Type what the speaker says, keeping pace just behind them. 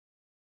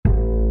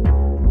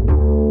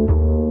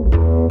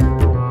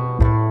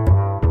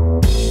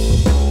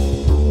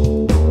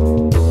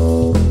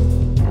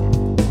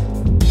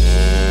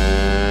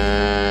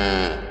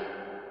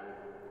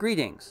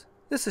Greetings,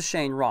 this is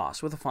Shane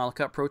Ross with a Final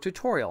Cut Pro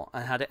tutorial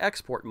on how to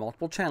export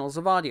multiple channels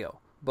of audio,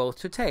 both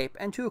to tape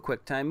and to a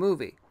QuickTime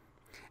movie.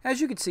 As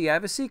you can see, I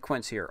have a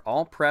sequence here,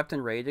 all prepped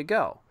and ready to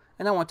go,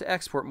 and I want to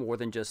export more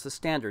than just the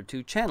standard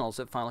 2 channels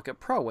that Final Cut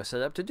Pro was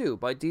set up to do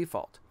by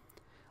default.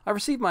 I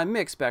received my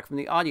mix back from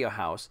the Audio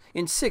House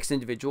in 6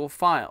 individual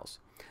files.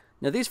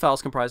 Now these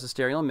files comprise a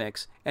stereo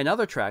mix and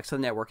other tracks the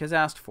network has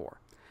asked for.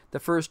 The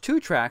first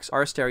 2 tracks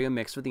are a stereo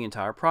mix for the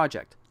entire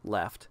project,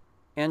 left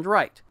and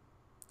right.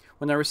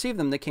 When I received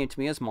them, they came to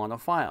me as mono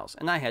files,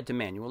 and I had to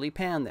manually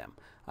pan them.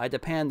 I had to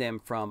pan them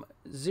from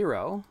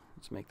 0,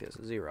 let's make this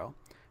 0,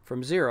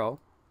 from 0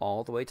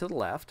 all the way to the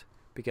left,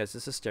 because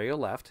this is stereo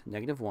left,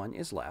 -1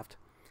 is left,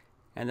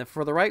 and then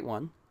for the right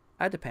one,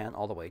 I had to pan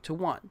all the way to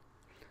 1.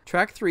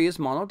 Track 3 is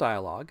mono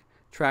dialogue,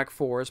 track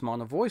 4 is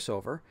mono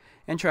voiceover,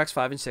 and tracks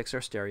 5 and 6 are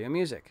stereo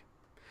music.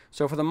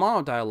 So for the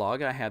mono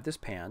dialogue, I have this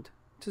panned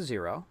to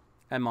 0,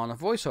 and mono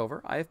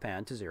voiceover, I have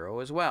panned to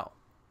 0 as well.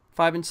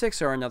 5 and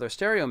 6 are another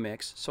stereo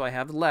mix, so I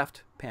have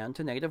left panned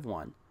to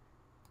 -1,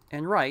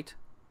 and right,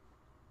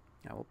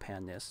 I will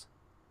pan this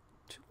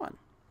to 1.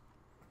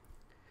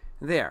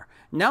 There.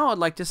 Now I'd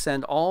like to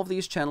send all of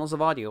these channels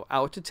of audio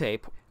out to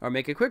tape or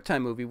make a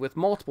QuickTime movie with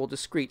multiple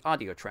discrete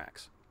audio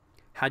tracks.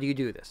 How do you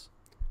do this?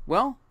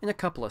 Well, in a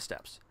couple of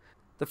steps.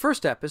 The first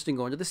step is to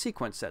go into the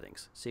Sequence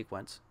Settings.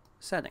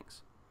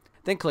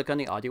 Then click on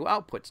the Audio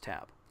Outputs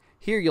tab.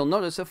 Here you'll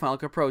notice that Final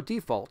Cut Pro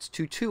defaults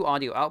to 2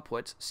 audio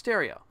outputs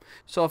stereo.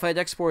 So if I had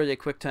exported a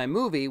QuickTime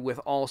movie with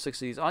all 6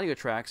 of these audio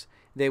tracks,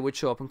 they would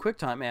show up in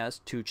QuickTime as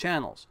 2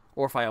 channels.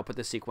 Or if I output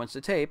the sequence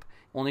to tape,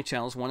 only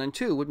channels 1 and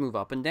 2 would move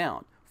up and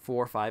down.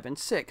 4, 5, and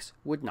 6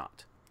 would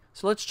not.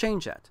 So let's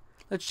change that.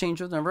 Let's change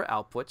the number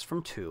of outputs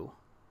from 2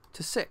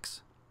 to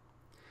 6.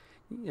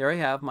 There I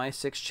have my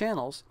 6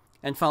 channels,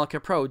 and Final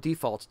Cut Pro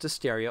defaults to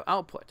stereo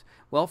output.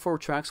 Well, for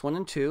tracks 1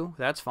 and 2,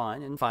 that's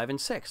fine, and 5 and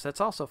 6,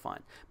 that's also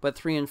fine. But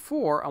 3 and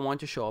 4, I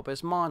want to show up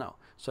as mono.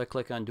 So I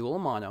click on Dual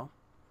Mono,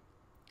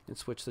 and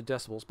switch the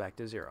decibels back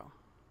to 0.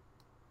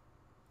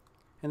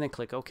 And then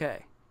click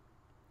OK.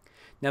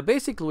 Now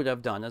basically what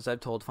I've done is I've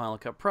told Final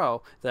Cut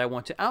Pro that I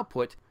want to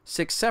output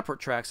 6 separate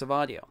tracks of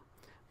audio.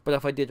 But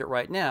if I did it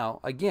right now,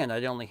 again,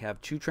 I'd only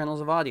have 2 channels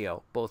of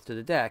audio, both to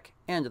the deck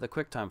and to the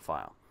QuickTime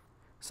file.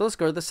 So let's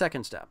go to the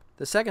second step.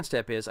 The second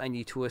step is I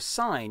need to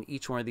assign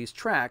each one of these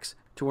tracks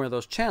to one of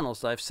those channels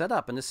that I've set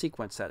up in the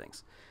sequence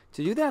settings.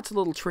 To do that, it's a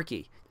little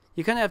tricky.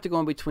 You kind of have to go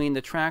in between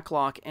the track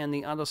lock and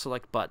the auto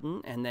select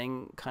button and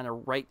then kind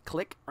of right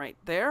click right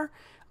there.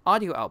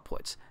 Audio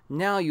outputs.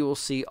 Now you will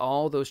see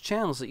all those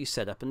channels that you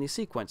set up in the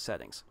sequence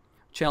settings.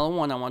 Channel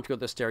 1, I want to go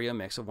to the stereo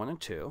mix of 1 and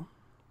 2.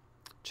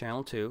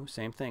 Channel 2,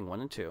 same thing,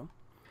 1 and 2.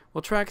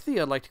 Well, track 3,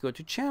 I'd like to go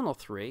to channel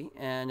 3,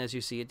 and as you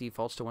see, it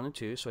defaults to 1 and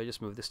 2, so I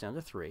just move this down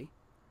to 3.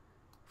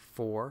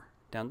 4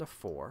 down to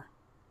 4,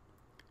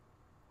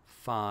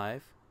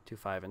 5 to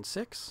 5 and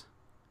 6,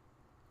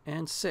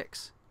 and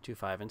 6 to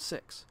 5 and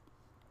 6.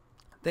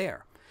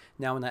 There.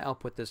 Now when I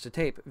output this to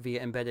tape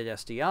via embedded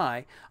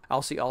SDI,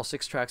 I'll see all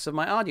 6 tracks of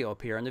my audio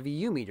appear on the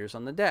VU meters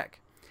on the deck.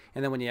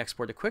 And then when you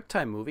export a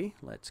QuickTime movie,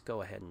 let's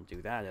go ahead and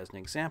do that as an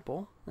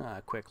example.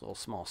 A quick little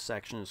small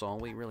section is all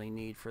we really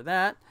need for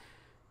that.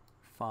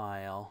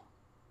 File,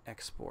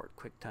 export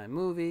QuickTime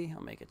movie.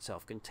 I'll make it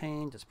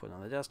self-contained, just put it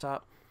on the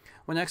desktop.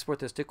 When I export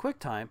this to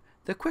QuickTime,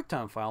 the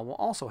QuickTime file will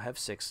also have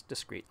 6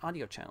 discrete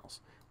audio channels.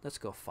 Let's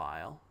go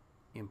File,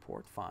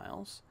 Import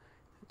Files.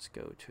 Let's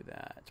go to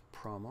that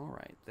promo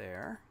right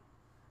there.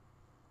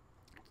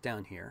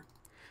 Down here.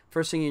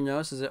 First thing you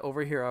notice is that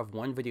over here I have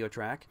 1 video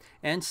track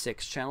and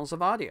 6 channels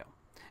of audio.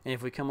 And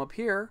if we come up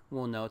here,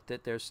 we'll note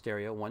that there's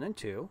stereo 1 and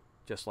 2,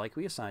 just like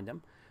we assigned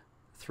them.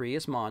 3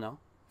 is mono,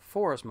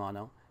 4 is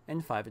mono,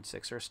 and 5 and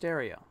 6 are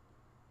stereo.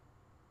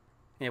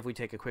 And if we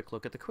take a quick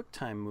look at the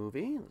QuickTime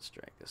movie, let's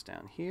drag this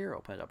down here,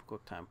 open it up a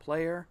QuickTime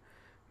player,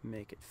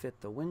 make it fit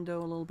the window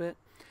a little bit.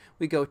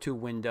 We go to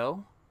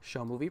Window,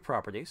 Show Movie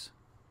Properties,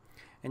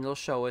 and it'll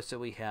show us that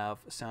we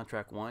have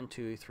soundtrack 1,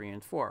 2, 3,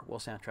 and 4. Well,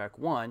 soundtrack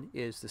 1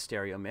 is the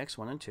stereo mix,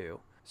 1 and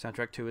 2.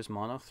 Soundtrack 2 is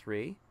mono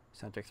 3,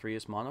 soundtrack 3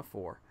 is mono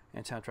 4,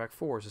 and soundtrack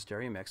 4 is a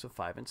stereo mix of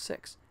 5 and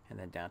 6, and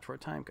then down to our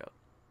time code.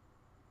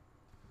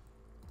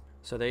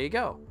 So there you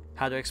go,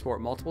 how to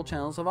export multiple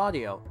channels of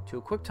audio to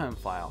a QuickTime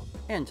file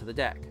and to the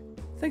deck.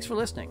 Thanks for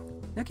listening.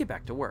 Now get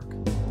back to work.